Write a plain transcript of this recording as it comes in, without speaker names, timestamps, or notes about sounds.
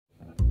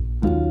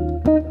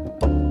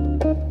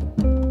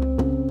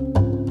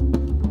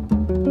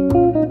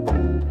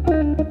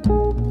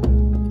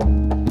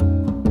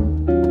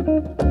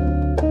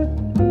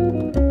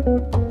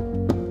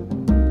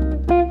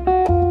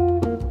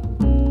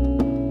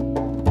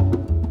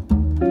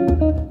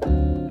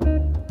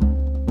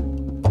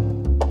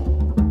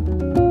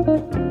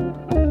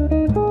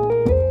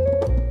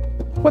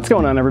What's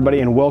going on,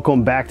 everybody, and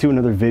welcome back to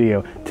another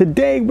video.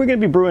 Today we're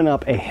going to be brewing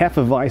up a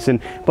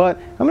Hefeweizen, but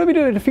I'm going to be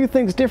doing a few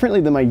things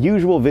differently than my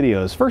usual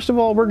videos. First of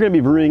all, we're going to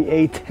be brewing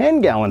a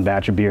 10-gallon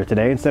batch of beer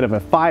today instead of a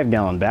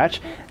 5-gallon batch,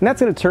 and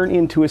that's going to turn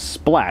into a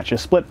splatch, a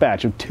split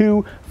batch of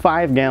two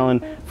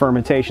 5-gallon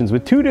fermentations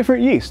with two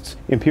different yeasts,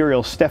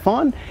 Imperial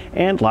Stefon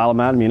and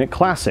Lallemand Munich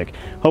Classic.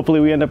 Hopefully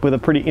we end up with a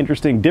pretty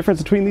interesting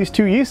difference between these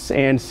two yeasts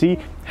and see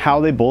how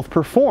they both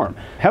perform.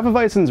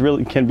 Hefeweizens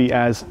really can be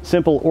as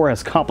simple or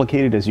as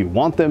complicated as you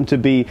want them to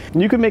be.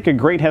 You can make a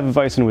great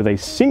Hefeweizen with a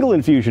single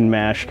infusion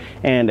mash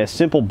and a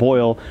simple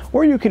boil,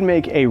 or you can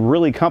make a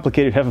really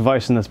complicated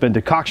Hefeweizen that's been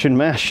decoction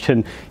mashed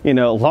and,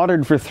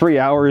 lagered for 3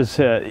 hours.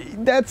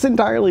 That's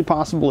entirely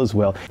possible as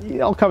well.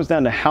 It all comes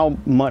down to how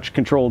much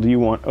control do you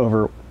want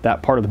over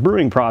that part of the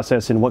brewing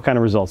process and what kind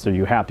of results are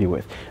you happy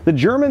with. The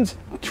Germans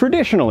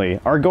traditionally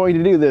are going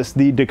to do this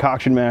the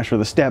decoction mash or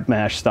the step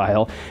mash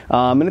style,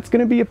 and it's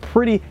going to be a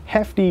pretty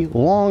hefty,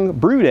 long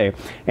brew day,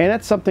 and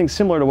that's something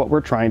similar to what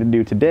we're trying to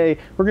do today.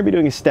 We're going to be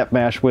doing a step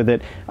mash with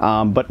it,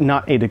 but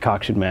not a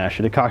decoction mash.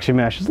 A decoction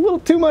mash is a little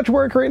too much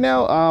work right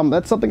now.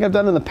 That's something I've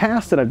done in the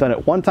past, and I've done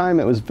it one time.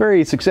 It was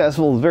very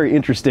successful, very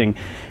interesting,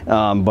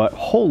 but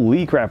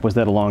holy crap was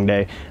that a long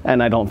day,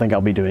 and I don't think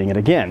I'll be doing it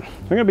again.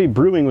 We're going to be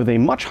brewing with a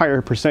much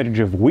higher percentage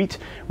of wheat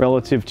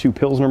relative to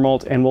Pilsner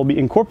malt, and we'll be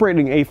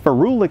incorporating a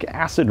ferulic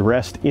acid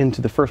rest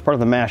into the first part of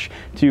the mash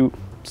to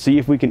see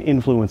if we can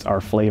influence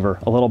our flavor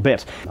a little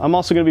bit. I'm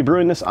also going to be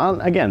brewing this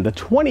on, again, the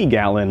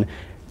 20-gallon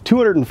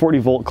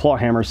 240-volt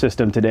Clawhammer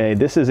system today.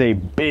 This is a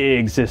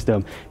big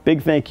system.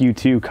 Big thank you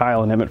to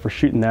Kyle and Emmett for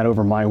shooting that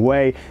over my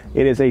way.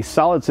 It is a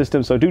solid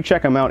system, so do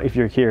check them out if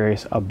you're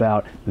curious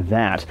about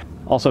that.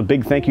 Also,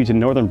 big thank you to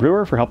Northern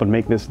Brewer for helping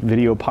make this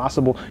video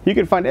possible. You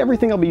can find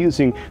everything I'll be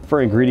using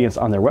for ingredients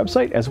on their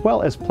website, as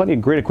well as plenty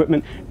of great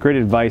equipment, great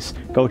advice.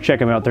 Go check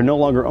them out. They're no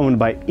longer owned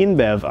by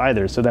InBev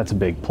either, so that's a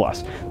big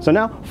plus. So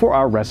now for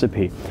our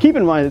recipe. Keep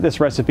in mind that this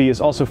recipe is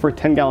also for a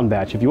 10-gallon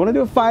batch. If you want to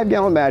do a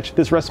 5-gallon batch,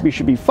 this recipe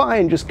should be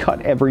fine. Just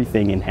cut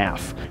everything in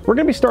half. We're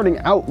going to be starting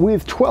out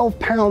with 12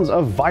 pounds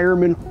of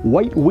Weyermann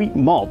white wheat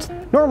malt.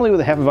 Normally with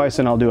a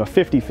Hefeweizen, I'll do a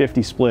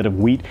 50-50 split of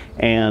wheat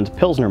and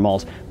Pilsner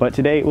malt, but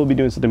today we'll be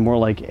doing something more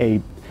like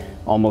a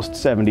almost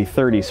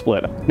 70-30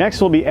 split.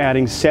 Next, we'll be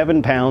adding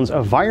 7 pounds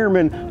of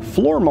Weyermann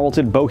floor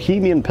malted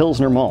Bohemian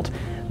Pilsner malt.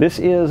 This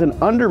is an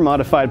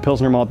under-modified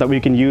Pilsner malt that we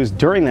can use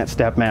during that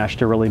step mash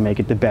to really make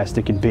it the best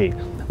it can be.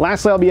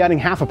 Lastly, I'll be adding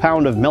half a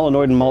pound of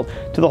melanoidin malt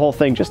to the whole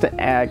thing just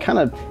to add, kind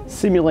of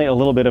simulate a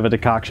little bit of a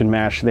decoction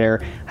mash there.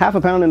 Half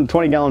a pound in a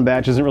 20-gallon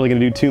batch isn't really going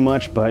to do too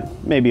much, but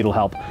maybe it'll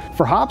help.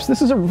 For hops,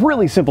 this is a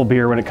really simple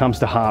beer when it comes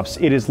to hops.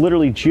 It is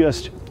literally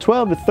just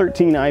 12 to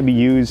 13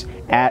 IBUs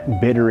at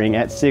bittering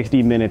at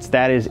 60 minutes.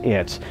 That is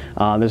it.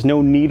 There's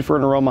no need for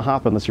an aroma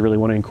hop unless you really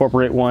want to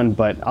incorporate one,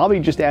 but I'll be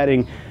just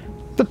adding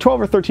the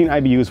 12 or 13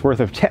 IBUs worth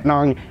of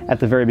Tetnang at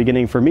the very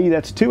beginning. For me,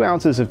 that's 2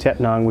 ounces of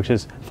Tetnang, which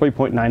is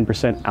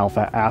 3.9%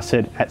 alpha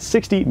acid at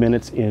 60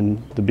 minutes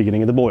in the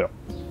beginning of the boil.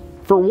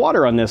 For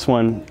water on this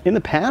one, in the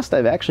past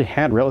I've actually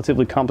had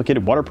relatively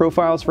complicated water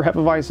profiles for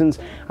Hefeweizens.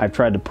 I've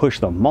tried to push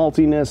the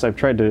maltiness, I've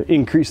tried to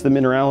increase the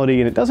minerality,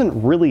 and it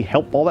doesn't really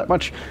help all that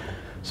much.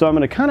 So I'm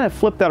going to kind of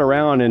flip that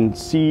around and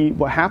see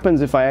what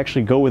happens if I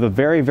actually go with a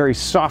very, very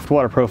soft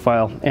water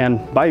profile.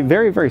 And by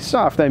very, very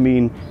soft, I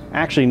mean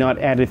actually not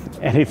add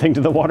anything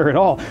to the water at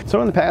all.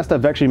 So in the past,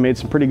 I've actually made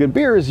some pretty good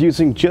beers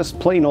using just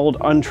plain old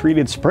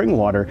untreated spring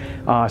water.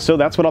 So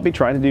that's what I'll be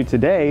trying to do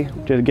today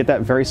to get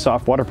that very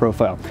soft water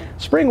profile.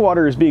 Spring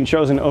water is being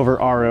chosen over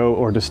RO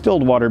or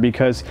distilled water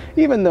because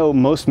even though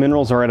most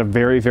minerals are at a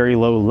very, very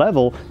low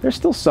level, there's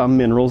still some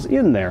minerals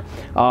in there.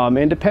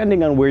 And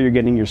depending on where you're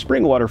getting your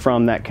spring water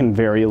from, that can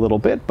vary a little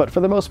bit, but for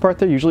the most part,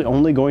 they're usually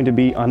only going to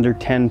be under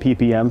 10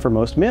 ppm for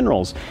most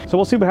minerals. So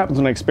we'll see what happens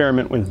when I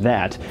experiment with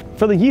that.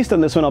 For the yeast on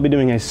this one, I'll be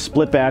doing a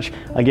split batch.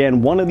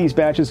 Again, one of these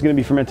batches is going to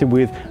be fermented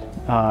with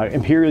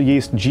Imperial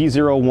yeast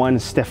G01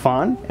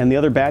 Stefon, and the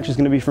other batch is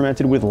going to be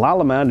fermented with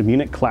Lallemand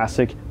Munich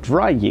Classic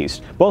dry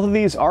yeast. Both of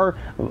these are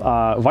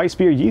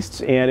Weissbier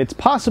yeasts, and it's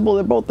possible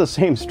they're both the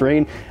same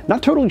strain.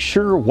 Not totally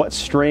sure what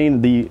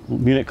strain the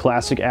Munich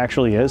Classic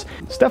actually is.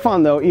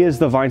 Stefon, though, is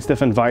the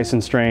weihenstephan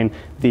Weizen strain,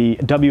 the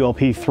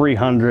WLP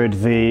 300,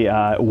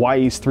 the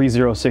yeast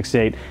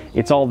 3068.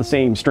 It's all the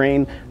same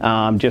strain,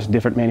 just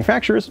different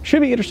manufacturers.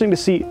 Should be interesting to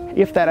see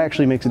if that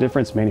actually makes a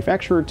difference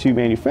manufacturer to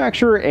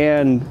manufacturer,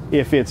 and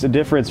if it's a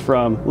difference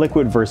from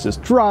liquid versus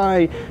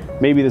dry.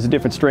 Maybe there's a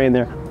different strain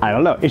there. I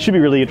don't know. It should be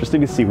really interesting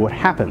to see what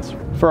happens.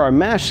 For our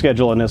mash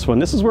schedule on this one,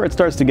 this is where it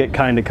starts to get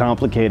kind of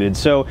complicated.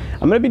 So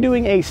I'm going to be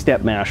doing a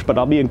step mash, but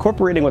I'll be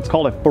incorporating what's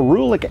called a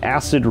ferulic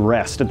acid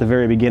rest at the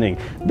very beginning.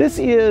 This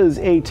is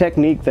a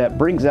technique that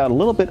brings out a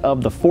little bit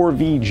of the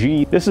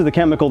 4VG. This is the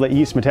chemical that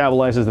yeast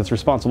metabolizes that's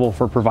responsible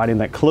for providing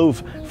that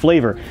clove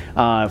flavor,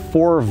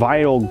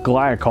 4-vinyl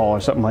glycol or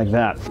something like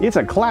that. that. It's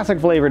a classic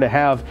flavor to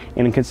have,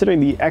 and considering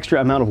the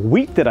extra amount of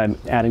wheat that I'm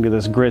adding to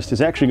this grist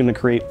is actually going to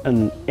create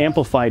an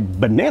amplified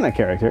banana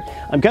character,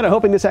 I'm kind of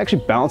hoping this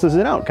actually balances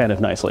it out kind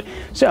of nicely.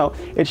 So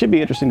it should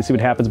be interesting to see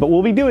what happens, but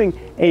we'll be doing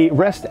a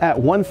rest at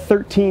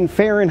 113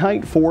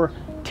 Fahrenheit for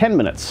 10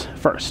 minutes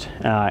first,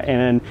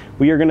 and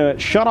we are going to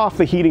shut off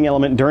the heating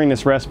element during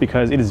this rest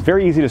because it is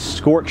very easy to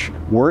scorch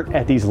wort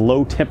at these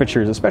low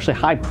temperatures, especially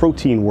high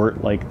protein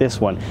wort like this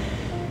one.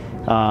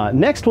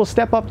 Next, we'll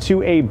step up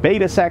to a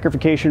beta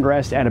saccharification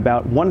rest at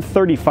about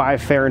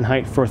 135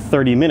 Fahrenheit for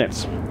 30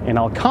 minutes. And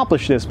I'll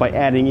accomplish this by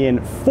adding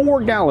in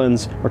 4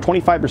 gallons or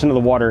 25% of the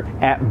water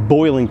at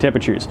boiling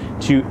temperatures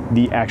to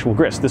the actual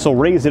grist. This will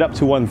raise it up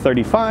to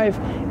 135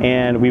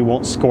 and we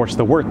won't scorch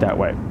the wort that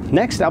way.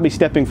 Next, I'll be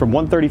stepping from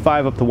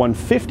 135 up to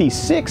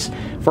 156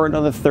 for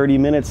another 30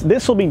 minutes.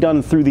 This will be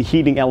done through the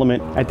heating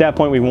element. At that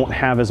point, we won't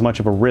have as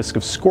much of a risk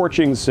of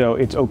scorching, so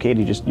it's okay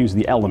to just use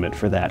the element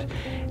for that.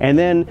 And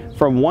then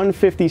from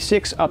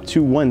 156 up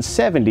to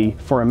 170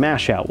 for a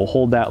mash out. We'll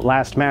hold that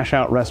last mash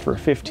out rest for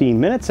 15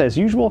 minutes as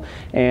usual,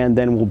 and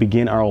then we'll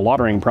begin our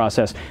lautering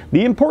process.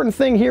 The important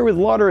thing here with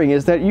lautering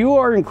is that you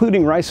are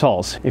including rice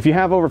hulls. If you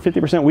have over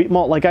 50% wheat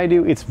malt like I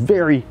do, it's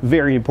very,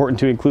 very important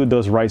to include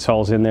those rice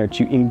hulls in there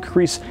to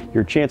increase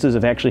your chances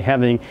of actually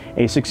having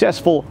a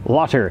successful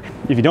lauter.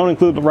 If you don't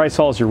include the rice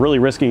hulls, you're really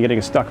risking getting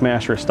a stuck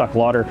mash or a stuck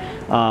lauter.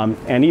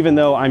 And even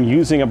though I'm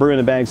using a brew in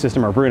a bag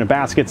system or a brew in a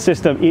basket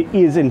system, it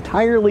is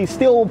entirely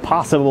still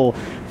possible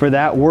for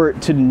that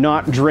wort to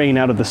not drain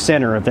out of the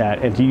center of that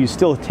and to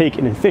still take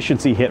an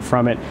efficiency hit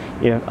from it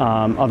if,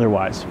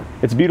 otherwise.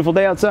 It's a beautiful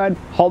day outside.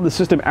 Hauled the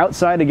system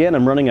outside again.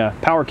 I'm running a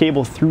power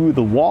cable through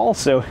the wall,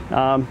 so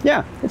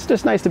yeah, it's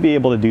just nice to be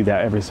able to do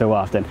that every so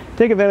often.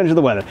 Take advantage of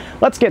the weather.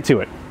 Let's get to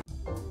it.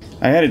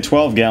 I added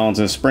 12 gallons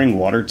of spring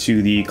water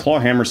to the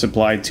Clawhammer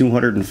Supply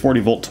 240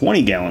 volt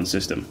 20 gallon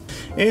system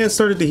and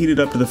started to heat it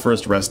up to the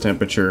first rest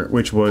temperature,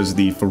 which was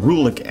the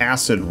ferulic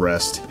acid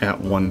rest at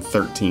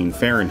 113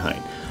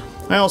 Fahrenheit.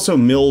 I also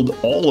milled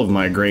all of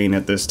my grain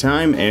at this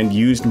time and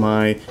used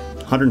my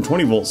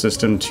 120 volt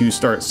system to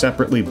start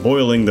separately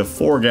boiling the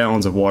 4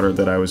 gallons of water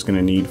that I was going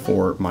to need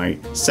for my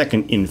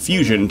second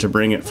infusion to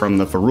bring it from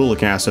the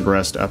ferulic acid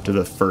rest up to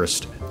the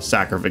first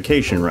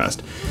saccharification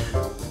rest.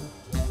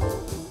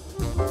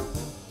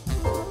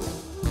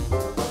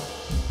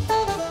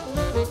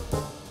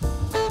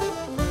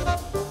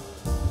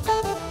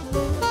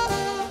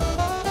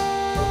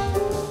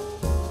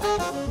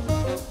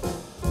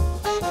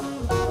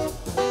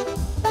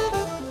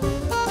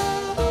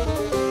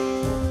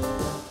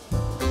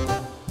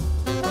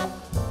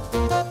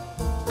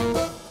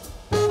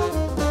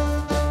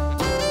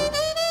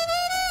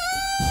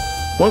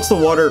 Once the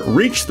water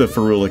reached the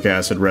ferulic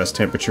acid rest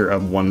temperature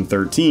of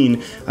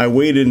 113, I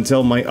waited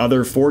until my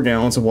other 4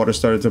 gallons of water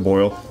started to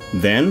boil.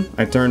 Then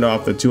I turned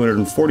off the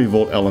 240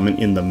 volt element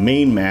in the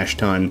main mash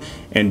tun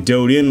and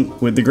dough'd in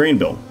with the grain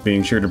bill,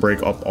 being sure to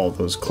break up all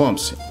those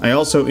clumps. I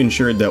also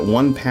ensured that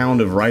 1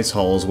 pound of rice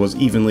hulls was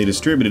evenly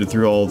distributed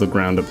through all the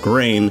ground up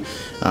grain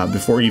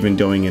before even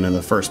doughing in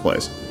the first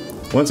place.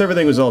 Once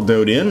everything was all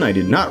dough'd in, I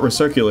did not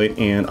recirculate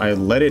and I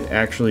let it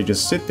actually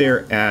just sit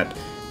there at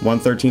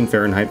 113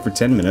 Fahrenheit for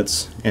 10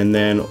 minutes, and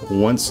then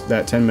once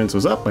that 10 minutes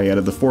was up, I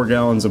added the 4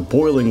 gallons of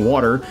boiling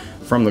water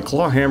from the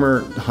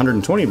Clawhammer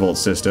 120 volt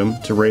system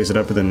to raise it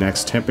up to the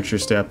next temperature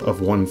step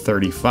of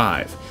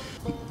 135.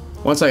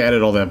 Once I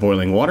added all that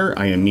boiling water,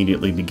 I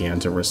immediately began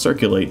to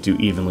recirculate to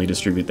evenly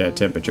distribute that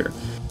temperature.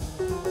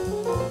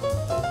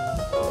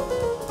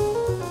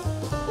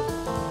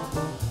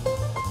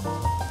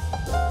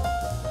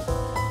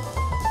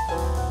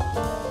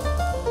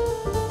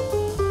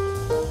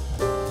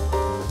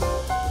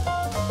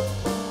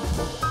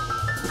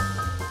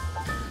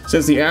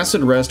 Since the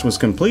acid rest was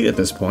complete at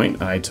this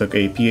point, I took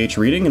a pH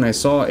reading and I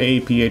saw a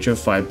pH of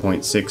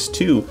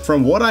 5.62.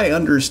 From what I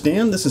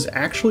understand, this is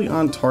actually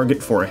on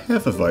target for a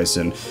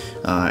Hefeweizen,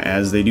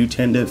 as they do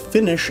tend to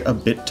finish a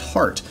bit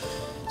tart.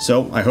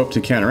 So I hope to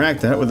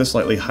counteract that with a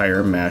slightly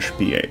higher mash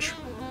pH.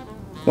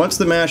 Once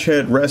the mash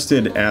had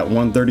rested at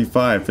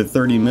 135 for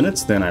 30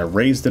 minutes, then I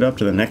raised it up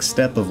to the next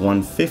step of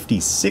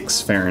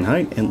 156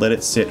 Fahrenheit and let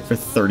it sit for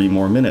 30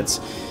 more minutes.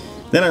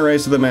 Then I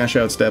raised to the mash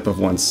out step of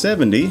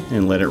 170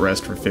 and let it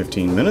rest for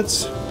 15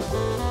 minutes.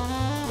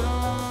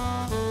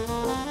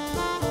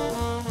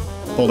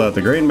 Pulled out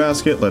the grain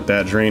basket, let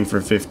that drain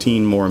for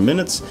 15 more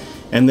minutes,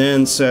 and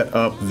then set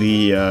up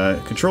the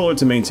controller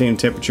to maintain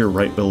temperature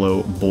right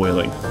below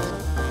boiling.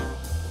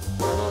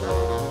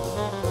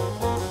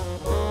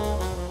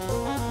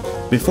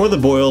 Before the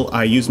boil,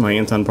 I used my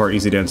Anton Par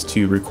EasyDense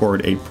to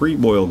record a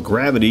pre-boil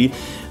gravity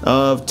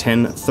of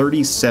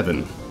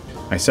 1037.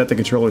 I set the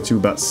controller to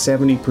about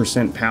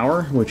 70%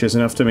 power, which is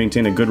enough to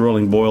maintain a good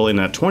rolling boil in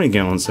a 20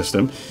 gallon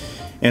system.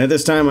 And at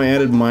this time I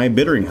added my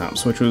bittering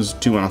hops, which was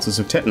 2 ounces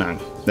of Tetnang.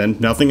 Then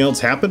nothing else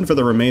happened for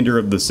the remainder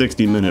of the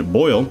 60-minute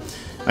boil.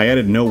 I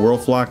added no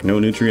whirlflock, no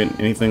nutrient,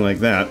 anything like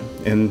that.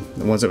 And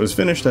once it was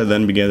finished, I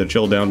then began to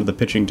chill down to the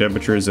pitching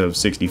temperatures of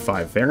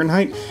 65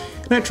 Fahrenheit,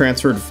 and I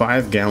transferred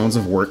 5 gallons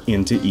of wort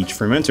into each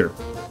fermenter.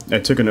 I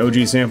took an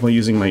OG sample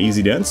using my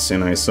Easy Dense,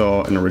 and I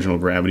saw an original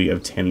gravity of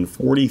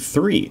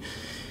 1043.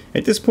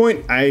 At this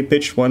point, I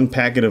pitched 1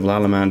 packet of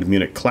Lallemand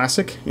Munich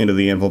Classic into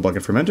the Anvil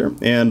bucket fermenter,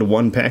 and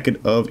 1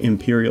 packet of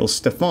Imperial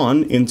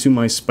Stefon into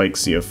my Spike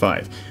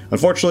CO5.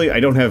 Unfortunately, I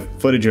don't have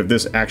footage of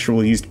this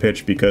actual yeast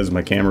pitch because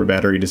my camera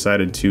battery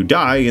decided to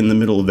die in the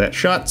middle of that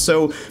shot,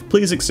 so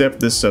please accept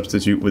this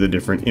substitute with a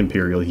different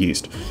Imperial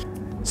yeast.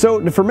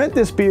 So to ferment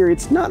this beer,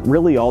 it's not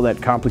really all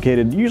that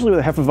complicated. Usually with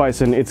a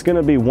Hefeweizen, it's going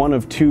to be one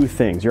of 2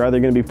 things. You're either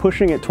going to be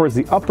pushing it towards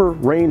the upper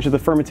range of the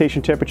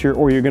fermentation temperature,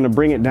 or you're going to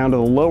bring it down to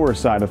the lower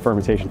side of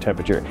fermentation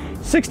temperature.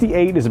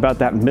 68 is about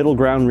that middle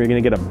ground where you're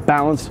going to get a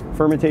balanced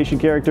fermentation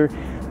character.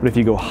 But if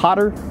you go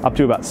hotter, up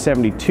to about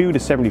 72 to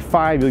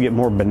 75, you'll get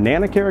more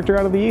banana character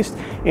out of the yeast.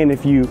 And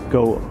if you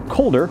go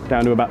colder,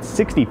 down to about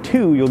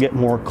 62, you'll get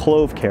more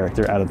clove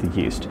character out of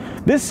the yeast.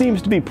 This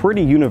seems to be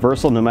pretty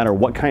universal no matter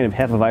what kind of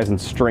Hefeweizen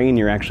strain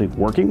you're actually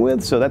working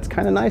with, so that's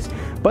kind of nice.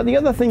 But the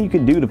other thing you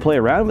could do to play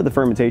around with the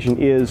fermentation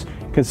is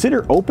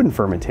consider open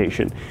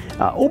fermentation.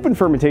 Open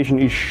fermentation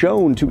is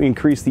shown to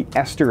increase the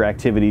ester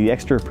activity, the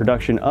extra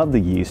production of the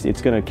yeast.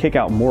 It's going to kick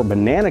out more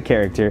banana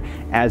character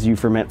as you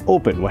ferment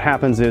open. What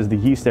happens is the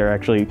yeast are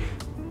actually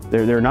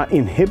they're not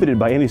inhibited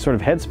by any sort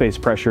of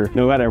headspace pressure,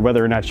 no matter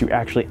whether or not you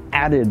actually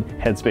added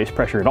headspace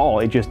pressure at all.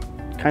 It just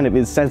kind of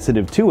is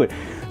sensitive to it.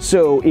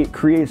 So it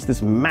creates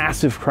this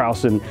massive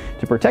krausen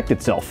to protect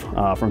itself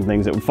from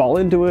things that would fall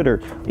into it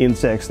or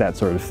insects, that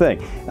sort of thing.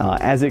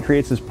 As it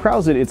creates this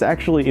krausen, it's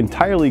actually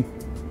entirely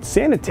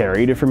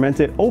sanitary to ferment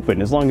it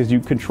open as long as you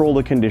control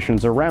the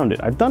conditions around it.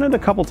 I've done it a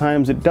couple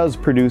times. It does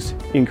produce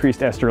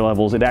increased ester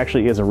levels. It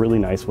actually is a really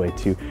nice way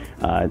to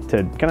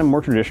kind of more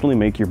traditionally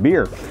make your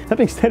beer. That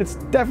being said, it's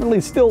definitely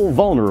still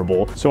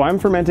vulnerable. So I'm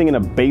fermenting in a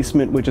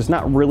basement, which is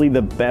not really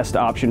the best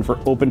option for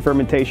open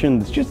fermentation.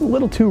 It's just a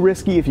little too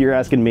risky if you're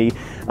asking me.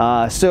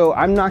 So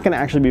I'm not going to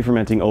actually be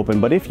fermenting open,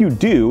 but if you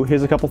do,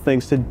 here's a couple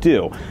things to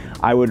do.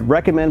 I would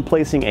recommend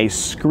placing a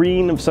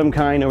screen of some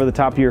kind over the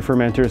top of your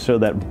fermenter so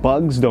that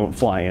bugs don't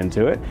fly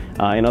into it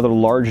and other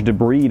large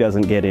debris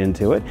doesn't get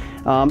into it.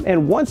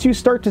 And once you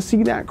start to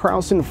see that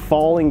krausen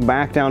falling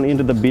back down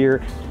into the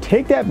beer,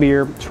 take that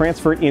beer,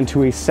 transfer it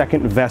into a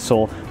second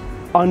vessel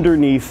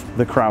underneath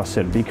the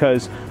krausen,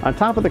 because on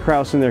top of the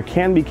krausen there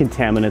can be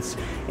contaminants,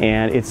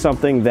 and it's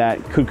something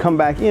that could come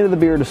back into the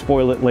beer to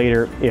spoil it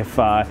later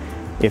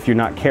if you're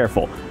not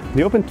careful.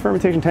 The open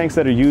fermentation tanks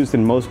that are used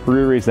in most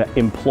breweries that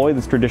employ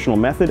this traditional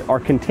method are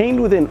contained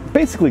within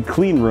basically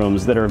clean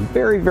rooms that are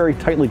very, very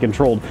tightly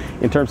controlled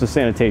in terms of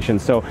sanitation.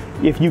 So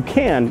if you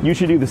can, you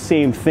should do the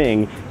same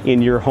thing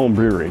in your home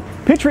brewery.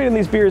 Pitch rate in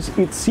these beers,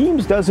 it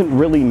seems, doesn't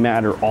really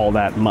matter all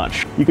that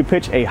much. You could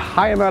pitch a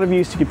high amount of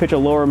yeast, you could pitch a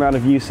lower amount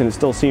of yeast, and it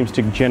still seems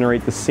to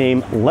generate the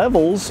same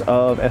levels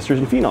of esters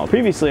and phenol.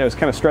 Previously, I was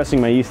kind of stressing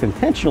my yeast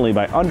intentionally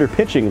by under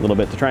pitching a little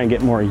bit to try and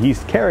get more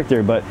yeast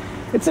character, but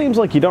it seems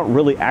like you don't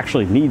really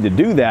actually need to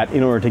do that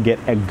in order to get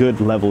a good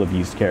level of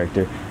yeast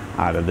character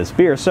out of this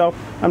beer, so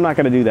I'm not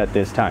going to do that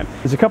this time.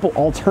 There's a couple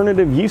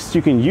alternative yeasts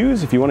you can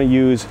use if you want to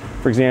use,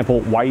 for example,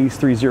 yeast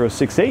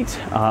 3068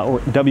 or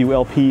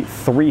WLP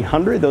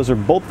 300. Those are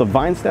both the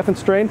weihenstephan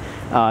strain.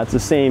 It's the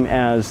same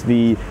as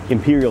the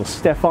Imperial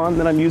Stefon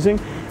that I'm using,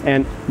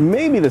 and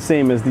maybe the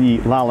same as the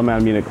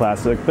Lallemand Munich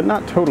Classic, but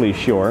not totally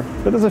sure.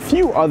 But there's a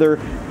few other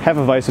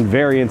Hefeweizen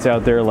variants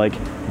out there, like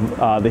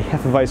the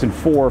Hefeweizen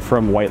 4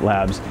 from White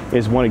Labs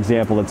is one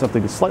example. That's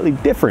something slightly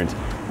different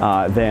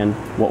than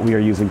what we are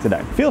using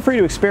today. Feel free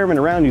to experiment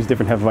around, use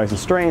different Hefeweizen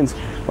strains,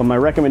 but my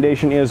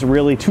recommendation is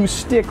really to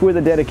stick with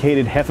a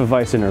dedicated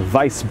Hefeweizen or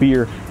Weiss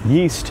beer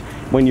yeast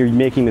when you're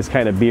making this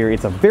kind of beer.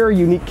 It's a very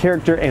unique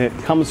character and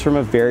it comes from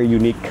a very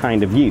unique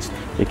kind of yeast.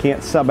 You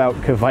can't sub out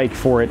Kveik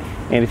for it,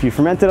 and if you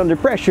ferment it under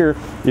pressure,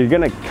 you're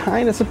gonna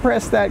kind of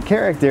suppress that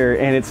character,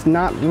 and it's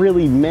not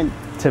really meant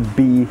to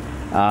be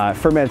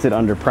fermented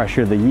under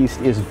pressure. The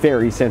yeast is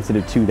very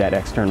sensitive to that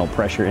external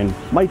pressure and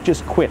might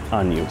just quit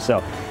on you.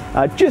 So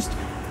just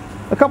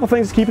a couple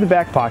things to keep in the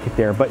back pocket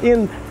there, but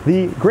in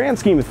the grand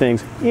scheme of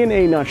things, in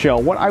a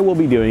nutshell, what I will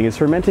be doing is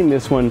fermenting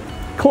this one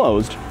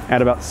closed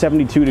at about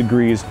 72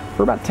 degrees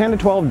for about 10 to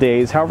 12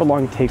 days, however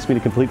long it takes me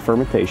to complete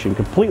fermentation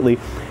completely,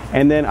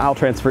 and then I'll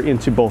transfer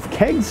into both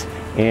kegs,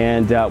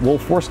 and we'll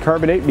force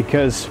carbonate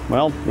because,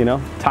 well, you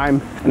know,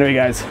 time. Anyway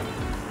guys,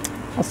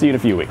 I'll see you in a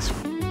few weeks.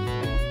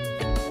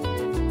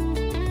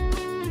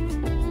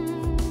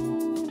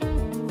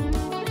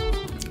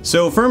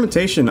 So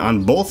fermentation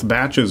on both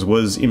batches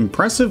was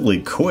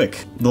impressively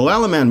quick. The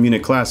Lallemand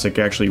Munich Classic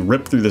actually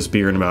ripped through this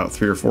beer in about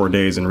 3 or 4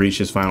 days and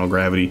reached its final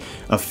gravity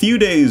a few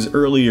days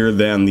earlier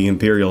than the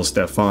Imperial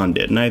Stefon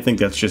did, and I think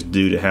that's just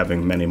due to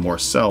having many more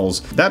cells.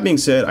 That being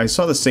said, I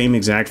saw the same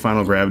exact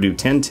final gravity of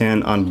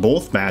 1010 on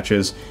both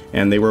batches,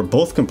 and they were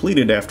both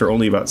completed after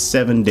only about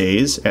 7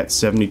 days at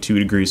 72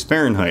 degrees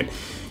Fahrenheit.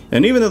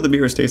 And even though the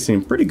beer is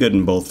tasting pretty good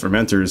in both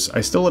fermenters,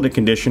 I still let it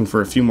condition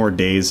for a few more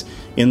days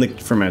in the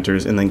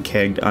fermenters and then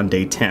kegged on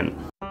day 10.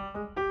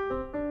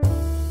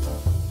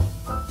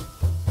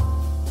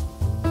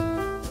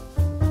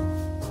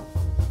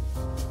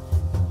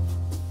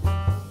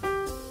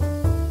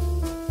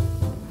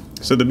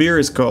 So the beer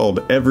is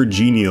called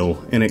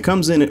Evergenial, and it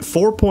comes in at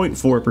 4.4%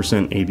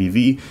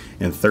 ABV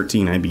and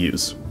 13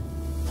 IBUs.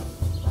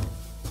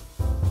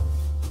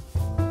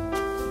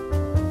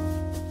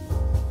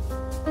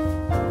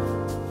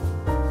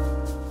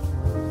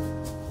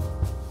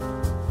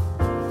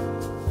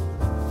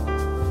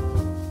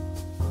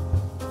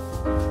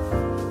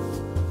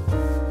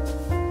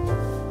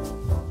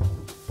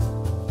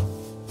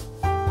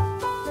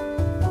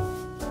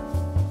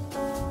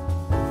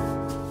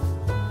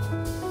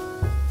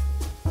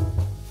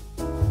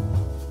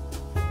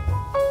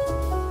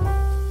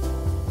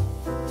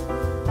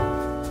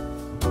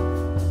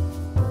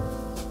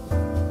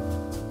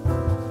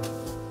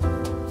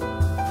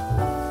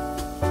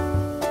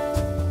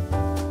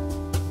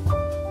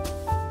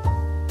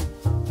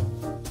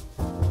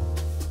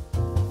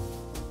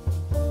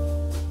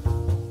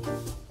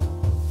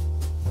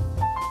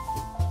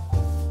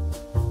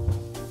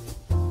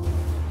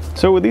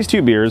 So with these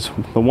two beers,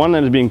 the one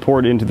that is being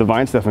poured into the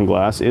Weihenstephan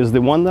glass is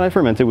the one that I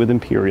fermented with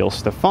Imperial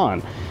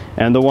Stefon.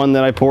 And the one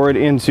that I poured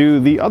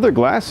into the other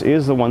glass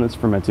is the one that's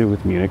fermented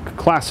with Munich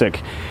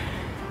Classic.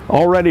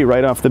 Already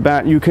right off the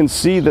bat, you can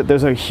see that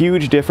there's a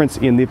huge difference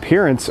in the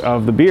appearance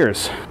of the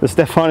beers. The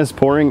Stefon is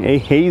pouring a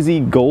hazy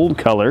gold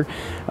color,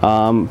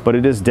 but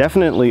it is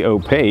definitely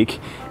opaque.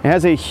 It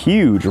has a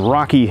huge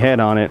rocky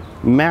head on it,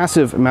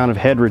 massive amount of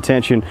head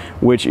retention,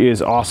 which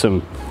is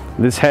awesome.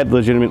 This head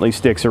legitimately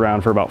sticks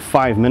around for about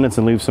 5 minutes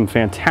and leaves some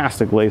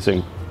fantastic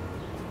lacing.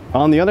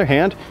 On the other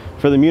hand,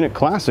 for the Munich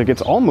Classic,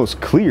 it's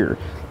almost clear.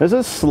 There's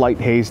a slight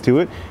haze to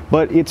it,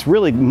 but it's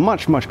really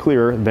much, much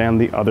clearer than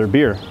the other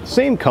beer.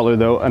 Same color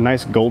though, a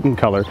nice golden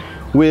color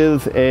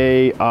with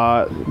a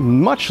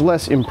much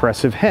less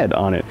impressive head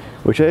on it,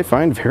 which I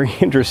find very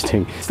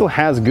interesting. It still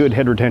has good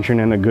head retention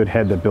and a good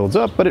head that builds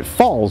up, but it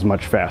falls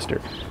much faster.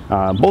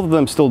 Both of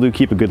them still do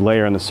keep a good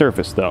layer on the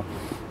surface though.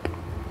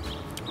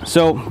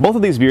 So both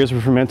of these beers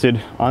were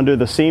fermented under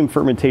the same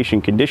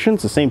fermentation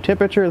conditions, the same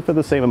temperature for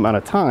the same amount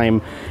of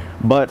time,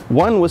 but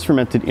one was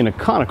fermented in a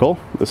conical,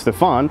 the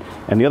Stefon,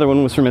 and the other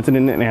one was fermented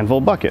in an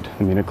anvil bucket,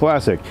 the Munich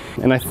Classic.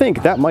 And I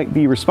think that might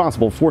be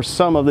responsible for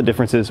some of the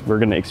differences we're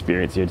going to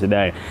experience here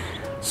today.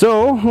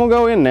 So we'll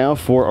go in now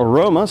for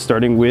aroma,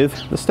 starting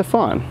with the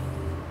Stefon.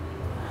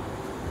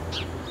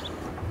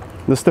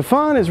 The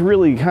Stefon is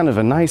really kind of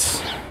a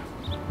nice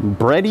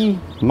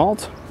bready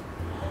malt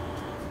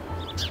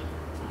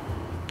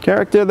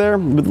character there,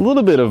 with a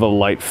little bit of a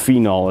light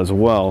phenol as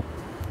well.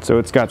 So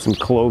it's got some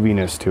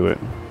cloviness to it.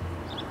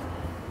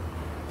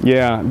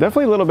 Yeah,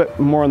 definitely a little bit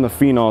more on the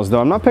phenols though.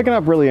 I'm not picking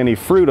up really any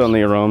fruit on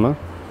the aroma.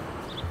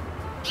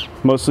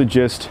 Mostly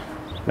just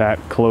that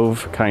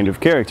clove kind of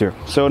character.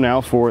 So now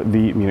for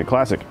the Munich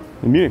Classic.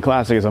 The Munich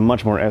Classic is a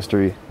much more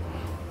estery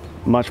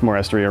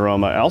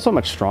aroma, also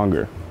much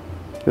stronger.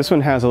 This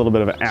one has a little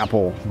bit of an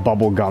apple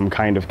bubblegum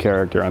kind of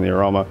character on the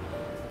aroma.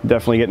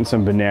 Definitely getting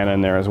some banana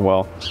in there as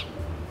well.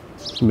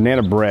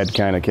 Banana bread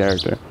kind of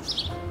character.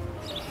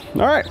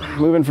 All right,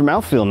 moving for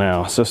mouthfeel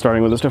now. So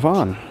starting with the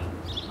Stefon.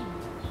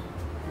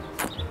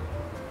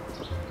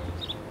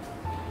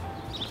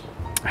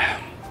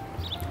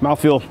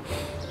 Mouthfeel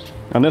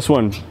on this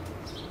one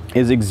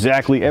is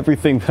exactly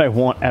everything that I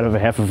want out of a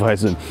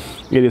Hefeweizen.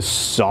 It is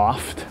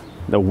soft.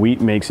 The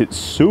wheat makes it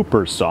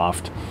super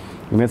soft,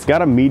 and it's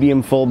got a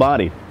medium full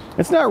body.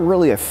 It's not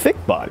really a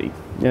thick body.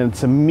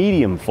 It's a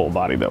medium full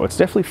body though. It's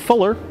definitely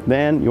fuller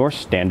than your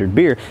standard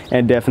beer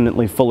and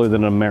definitely fuller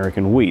than an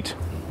American wheat.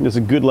 There's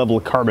a good level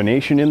of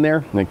carbonation in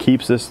there that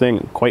keeps this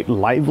thing quite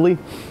lively,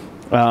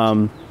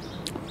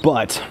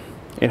 but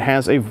it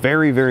has a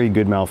very, very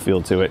good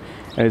mouthfeel to it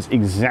and is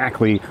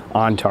exactly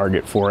on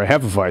target for a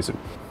Hefeweizen.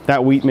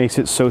 That wheat makes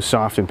it so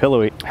soft and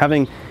pillowy.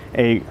 Having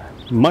a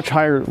much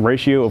higher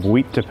ratio of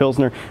wheat to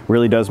Pilsner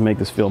really does make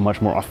this feel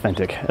much more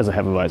authentic as a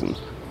Hefeweizen.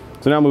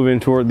 So now moving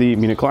toward the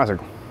Munich Classic.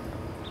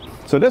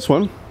 So this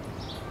one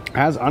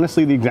has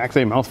honestly the exact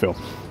same mouthfeel.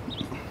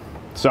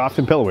 Soft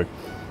and pillowy,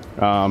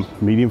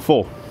 medium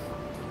full.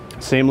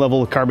 Same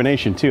level of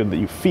carbonation too that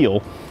you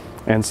feel,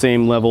 and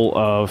same level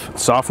of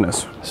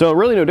softness. So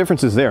really no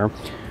differences there.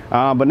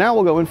 But now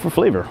we'll go in for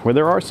flavor, where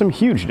there are some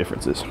huge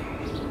differences.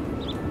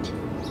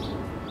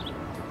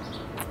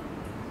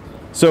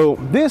 So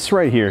this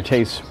right here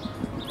tastes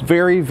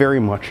very, very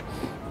much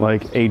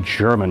like a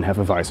German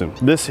Hefeweizen.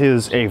 This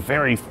is a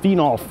very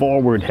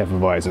phenol-forward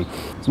Hefeweizen.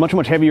 It's much,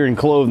 much heavier in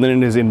clove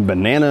than it is in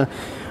banana,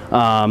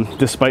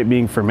 despite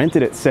being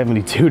fermented at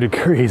 72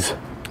 degrees.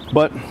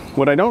 But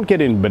what I don't get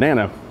in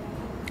banana,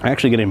 I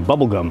actually get in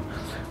bubblegum.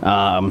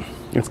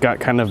 It's got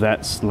kind of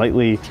that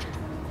slightly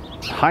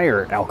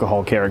higher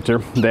alcohol character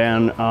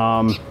than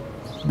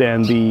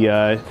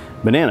the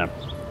banana,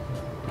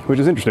 which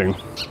is interesting.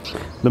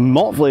 The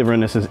malt flavor in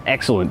this is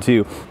excellent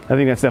too. I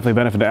think that's definitely a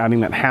benefit of adding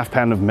that half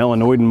pound of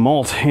melanoidin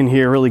malt in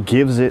here. Really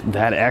gives it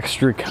that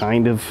extra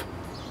kind of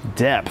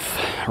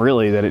depth,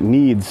 really, that it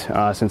needs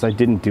since I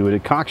didn't do it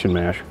at concoction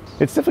mash.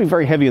 It's definitely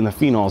very heavy in the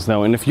phenols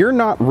though, and if you're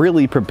not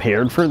really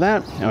prepared for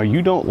that, or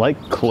you don't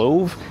like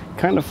clove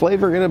kind of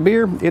flavor in a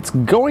beer, it's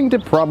going to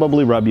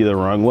probably rub you the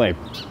wrong way.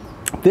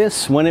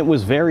 This, when it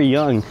was very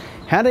young,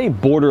 had a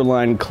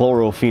borderline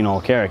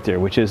chlorophenol character,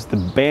 which is the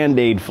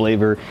Band-Aid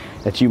flavor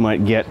that you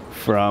might get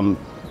from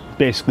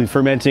basically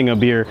fermenting a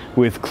beer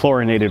with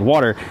chlorinated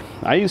water.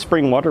 I use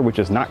spring water, which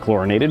is not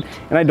chlorinated,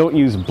 and I don't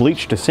use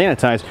bleach to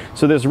sanitize,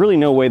 so there's really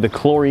no way the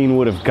chlorine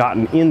would have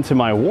gotten into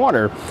my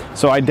water,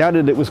 so I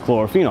doubted it was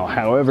chlorophenol.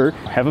 However,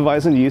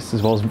 Hefeweizen yeasts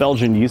as well as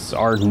Belgian yeasts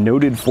are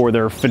noted for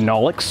their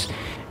phenolics,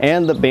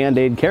 and the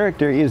Band-Aid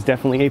character is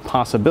definitely a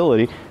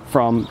possibility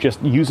from just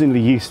using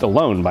the yeast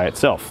alone by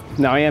itself.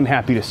 Now, I am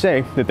happy to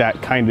say that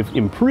that kind of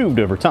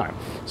improved over time.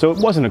 So it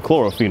wasn't a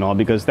chlorophenol,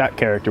 because that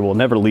character will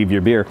never leave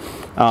your beer.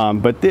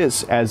 But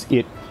this, as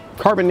it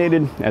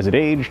carbonated, as it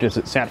aged, as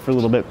it sat for a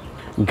little bit,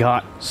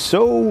 got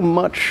so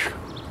much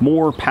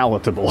more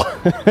palatable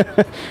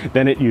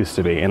than it used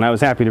to be. And I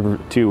was happy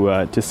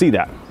to see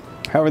that.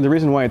 However, the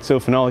reason why it's so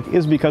phenolic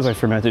is because I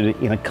fermented it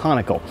in a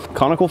conical.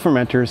 Conical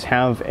fermenters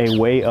have a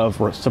way of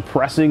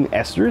suppressing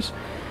esters.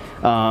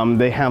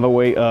 They have a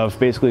way of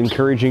basically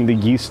encouraging the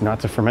yeast not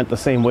to ferment the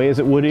same way as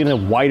it would in a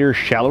wider,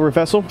 shallower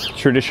vessel.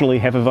 Traditionally,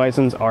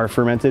 Hefeweizens are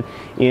fermented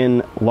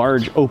in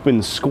large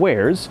open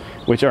squares,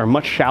 which are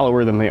much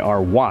shallower than they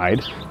are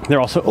wide. They're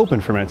also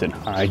open fermented.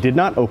 I did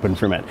not open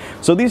ferment.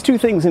 So these two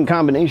things in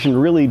combination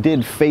really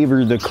did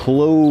favor the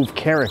clove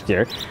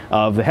character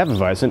of the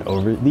Hefeweizen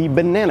over the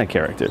banana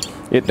character.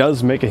 It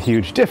does make a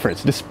huge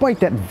difference, despite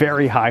that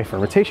very high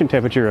fermentation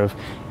temperature of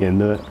in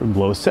the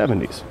low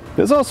 70s.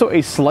 There's also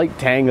a slight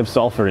tang of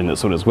sulfur in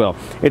this one as well.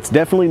 It's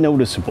definitely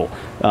noticeable.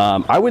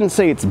 I wouldn't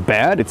say it's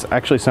bad. It's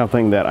actually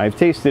something that I've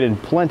tasted in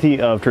plenty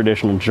of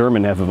traditional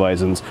German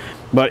Hefeweizens.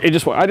 But I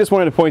just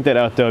wanted to point that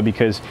out, though,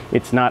 because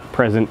it's not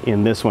present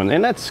in this one.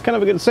 And that's kind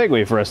of a good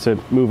segue for us to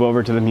move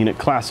over to the Munich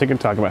Classic and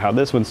talk about how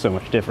this one's so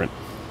much different.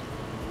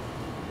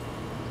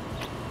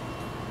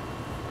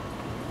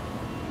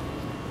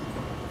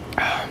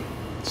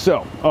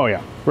 So, oh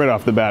yeah, right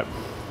off the bat,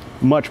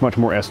 much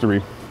more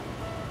estery.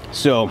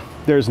 So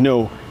there's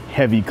no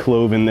heavy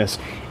clove in this.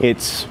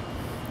 It's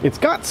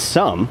got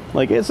some,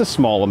 like it's a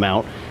small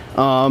amount,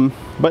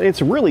 but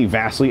it's really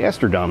vastly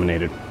ester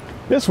dominated.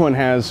 This one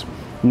has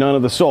none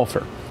of the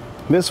sulfur.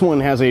 This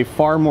one has a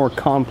far more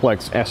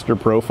complex ester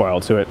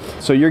profile to it.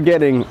 So you're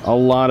getting a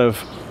lot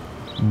of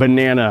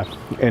banana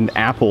and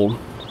apple,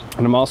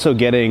 and I'm also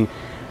getting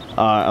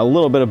a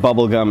little bit of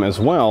bubblegum as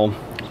well.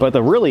 But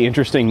the really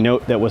interesting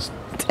note that was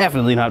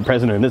definitely not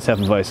present in this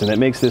Hefeweizen, that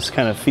makes this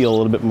kind of feel a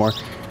little bit more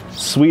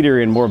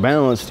sweeter and more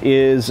balanced,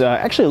 is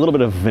actually a little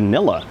bit of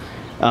vanilla.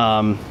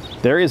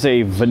 There is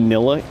a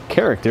vanilla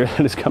character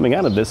that is coming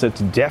out of this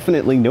that's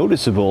definitely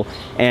noticeable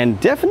and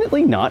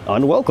definitely not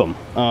unwelcome.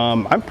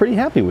 I'm pretty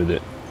happy with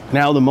it.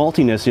 Now, the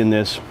maltiness in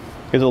this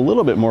is a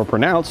little bit more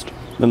pronounced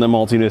than the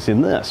maltiness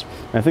in this.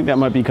 I think that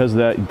might be because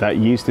that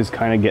yeast is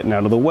kind of getting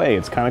out of the way.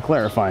 It's kind of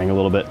clarifying a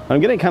little bit. I'm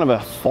getting kind of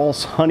a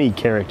false honey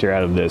character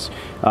out of this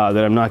that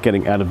I'm not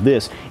getting out of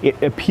this.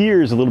 It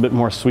appears a little bit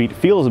more sweet,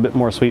 feels a bit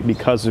more sweet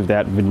because of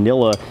that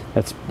vanilla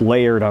that's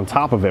layered on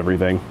top of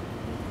everything.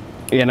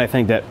 And I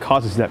think that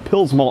causes that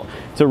Pils malt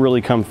to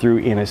really come through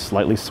in a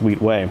slightly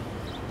sweet way.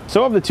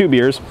 So of the two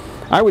beers,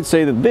 I would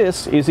say that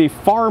this is a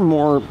far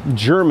more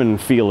German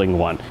feeling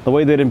one. The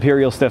way that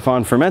Imperial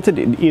Stefon fermented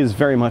is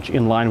very much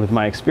in line with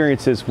my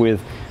experiences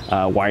with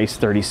Weiss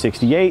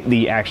 3068,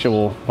 the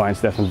actual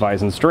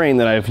Weihenstephan strain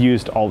that I've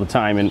used all the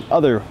time in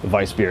other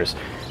Weiss beers.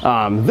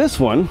 This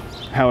one,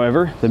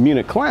 however, the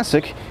Munich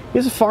Classic,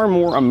 is a far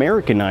more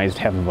Americanized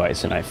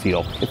Hefeweizen, I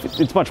feel.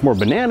 It's much more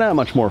banana,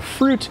 much more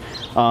fruit.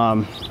 There's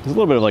a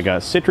little bit of like a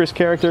citrus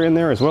character in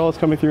there as well. It's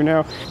coming through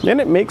now.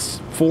 And it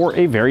makes for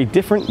a very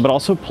different but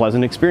also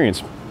pleasant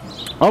experience.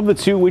 Of the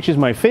two, which is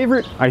my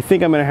favorite, I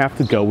think I'm gonna have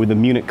to go with the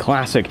Munich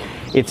Classic.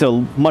 It's a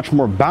much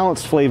more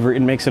balanced flavor.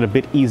 It makes it a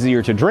bit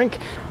easier to drink.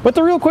 But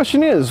the real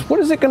question is, what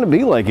is it gonna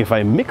be like if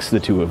I mix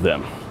the two of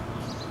them?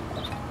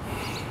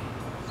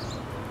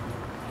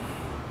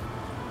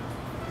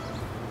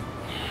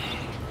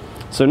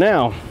 So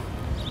now,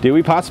 do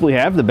we possibly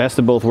have the best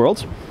of both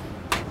worlds?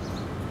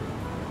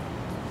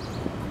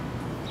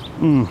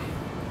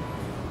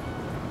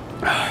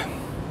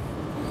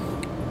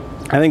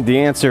 I think the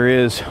answer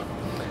is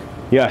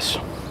yes.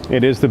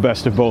 It is the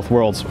best of both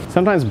worlds.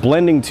 Sometimes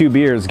blending two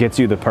beers gets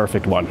you the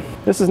perfect one.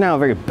 This is now a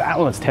very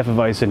balanced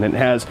Hefeweizen and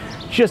has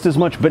just as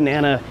much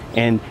banana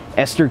and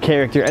ester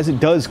character as it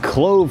does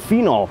clove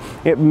phenol.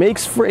 It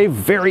makes for a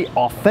very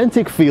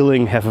authentic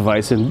feeling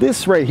Hefeweizen.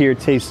 This right here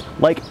tastes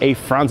like a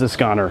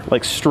Franziskaner,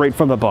 like straight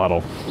from the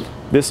bottle.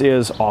 This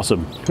is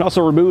awesome. It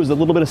also removes a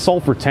little bit of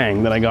sulfur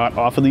tang that I got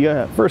off of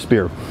the first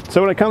beer.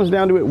 So when it comes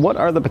down to it, what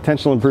are the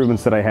potential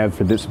improvements that I have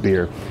for this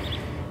beer?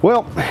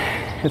 Well,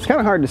 it's kind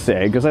of hard to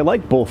say because I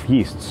like both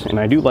yeasts and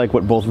I do like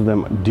what both of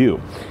them do.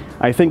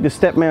 I think the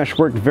step mash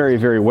worked very,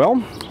 very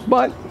well,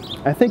 but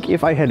I think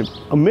if I had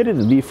omitted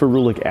the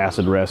ferulic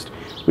acid rest,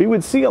 we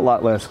would see a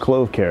lot less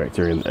clove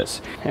character in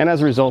this. And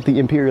as a result, the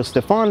Imperial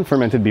Stefon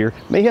fermented beer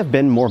may have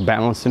been more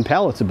balanced and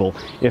palatable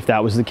if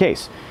that was the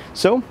case.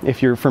 So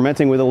if you're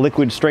fermenting with a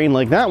liquid strain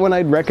like that one,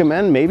 I'd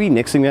recommend maybe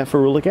nixing that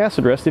ferulic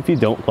acid rest if you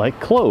don't like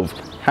clove.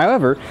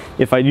 However,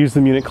 if I'd used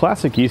the Munich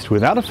Classic yeast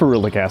without a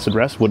ferulic acid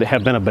rest, would it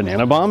have been a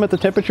banana bomb at the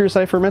temperatures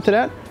I fermented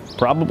at?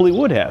 Probably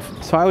would have.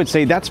 So I would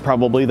say that's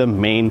probably the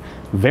main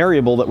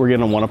variable that we're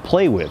going to want to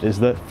play with, is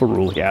the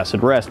ferulic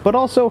acid rest, but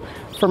also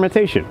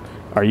fermentation.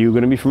 Are you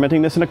going to be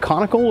fermenting this in a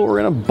conical or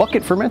in a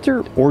bucket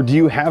fermenter, or do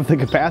you have the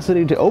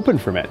capacity to open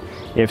ferment?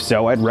 If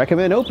so, I'd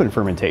recommend open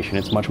fermentation.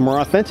 It's much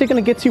more authentic and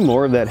it gets you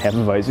more of that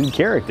Hefeweizen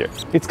character.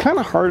 It's kind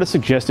of hard to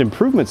suggest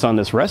improvements on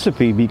this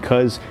recipe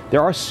because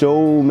there are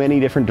so many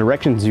different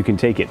directions you can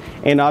take it.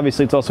 And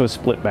obviously it's also a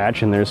split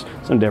batch and there's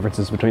some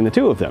differences between the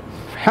two of them.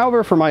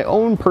 However, for my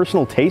own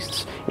personal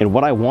tastes and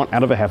what I want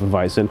out of a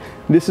Hefeweizen,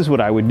 this is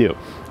what I would do.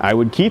 I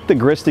would keep the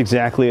grist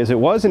exactly as it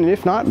was, and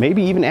if not,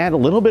 maybe even add a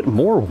little bit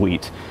more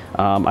wheat.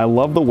 I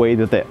love the way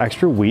that the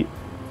extra wheat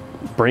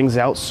brings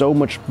out so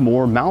much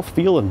more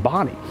mouthfeel and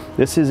body.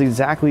 This is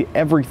exactly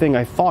everything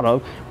I thought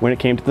of when it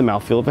came to the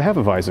mouthfeel of a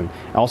Hefeweizen.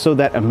 Also,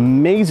 that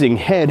amazing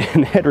head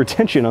and head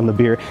retention on the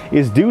beer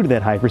is due to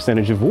that high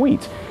percentage of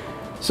wheat.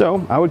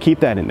 So I would keep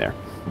that in there.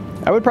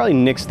 I would probably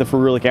nix the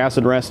ferulic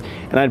acid rest,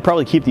 and I'd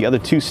probably keep the other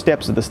 2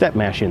 steps of the step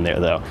mash in there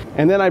though.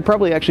 And then I'd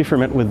probably actually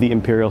ferment with the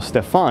Imperial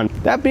Stefon.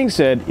 That being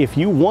said, if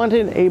you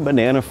wanted a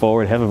banana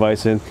forward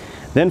Hefeweizen,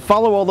 then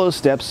follow all those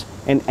steps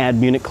and add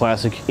Munich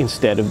Classic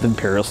instead of the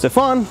Imperial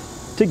Stefon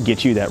to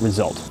get you that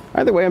result.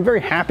 Either way, I'm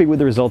very happy with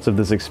the results of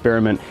this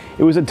experiment.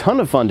 It was a ton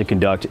of fun to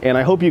conduct, and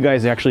I hope you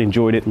guys actually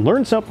enjoyed it and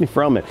learned something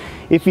from it.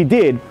 If you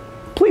did,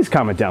 please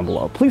comment down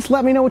below. Please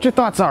let me know what your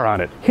thoughts are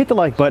on it. Hit the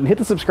like button, hit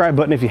the subscribe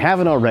button if you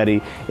haven't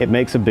already. It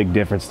makes a big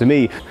difference to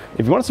me.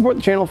 If you want to support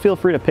the channel, feel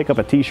free to pick up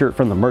a t-shirt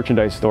from the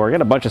merchandise store. I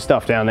got a bunch of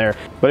stuff down there.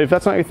 But if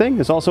that's not your thing,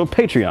 there's also a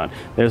Patreon.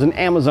 There's an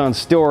Amazon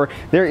store.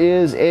 There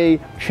is a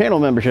channel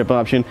membership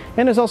option.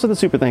 And there's also the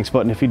super thanks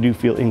button if you do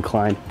feel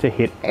inclined to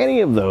hit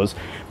any of those.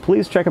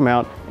 Please check them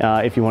out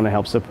if you want to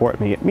help support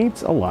me. It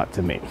means a lot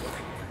to me.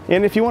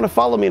 And if you want to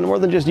follow me on more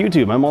than just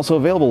YouTube, I'm also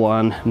available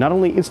on not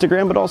only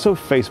Instagram, but also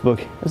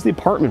Facebook as the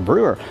Apartment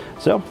Brewer.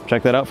 So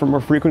check that out for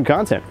more frequent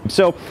content.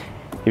 So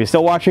if you're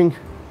still watching,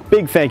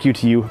 big thank you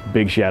to you,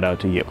 big shout out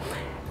to you.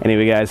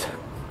 Anyway, guys,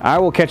 I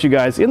will catch you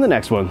guys in the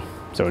next one.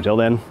 So until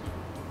then,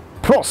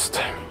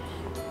 Prost!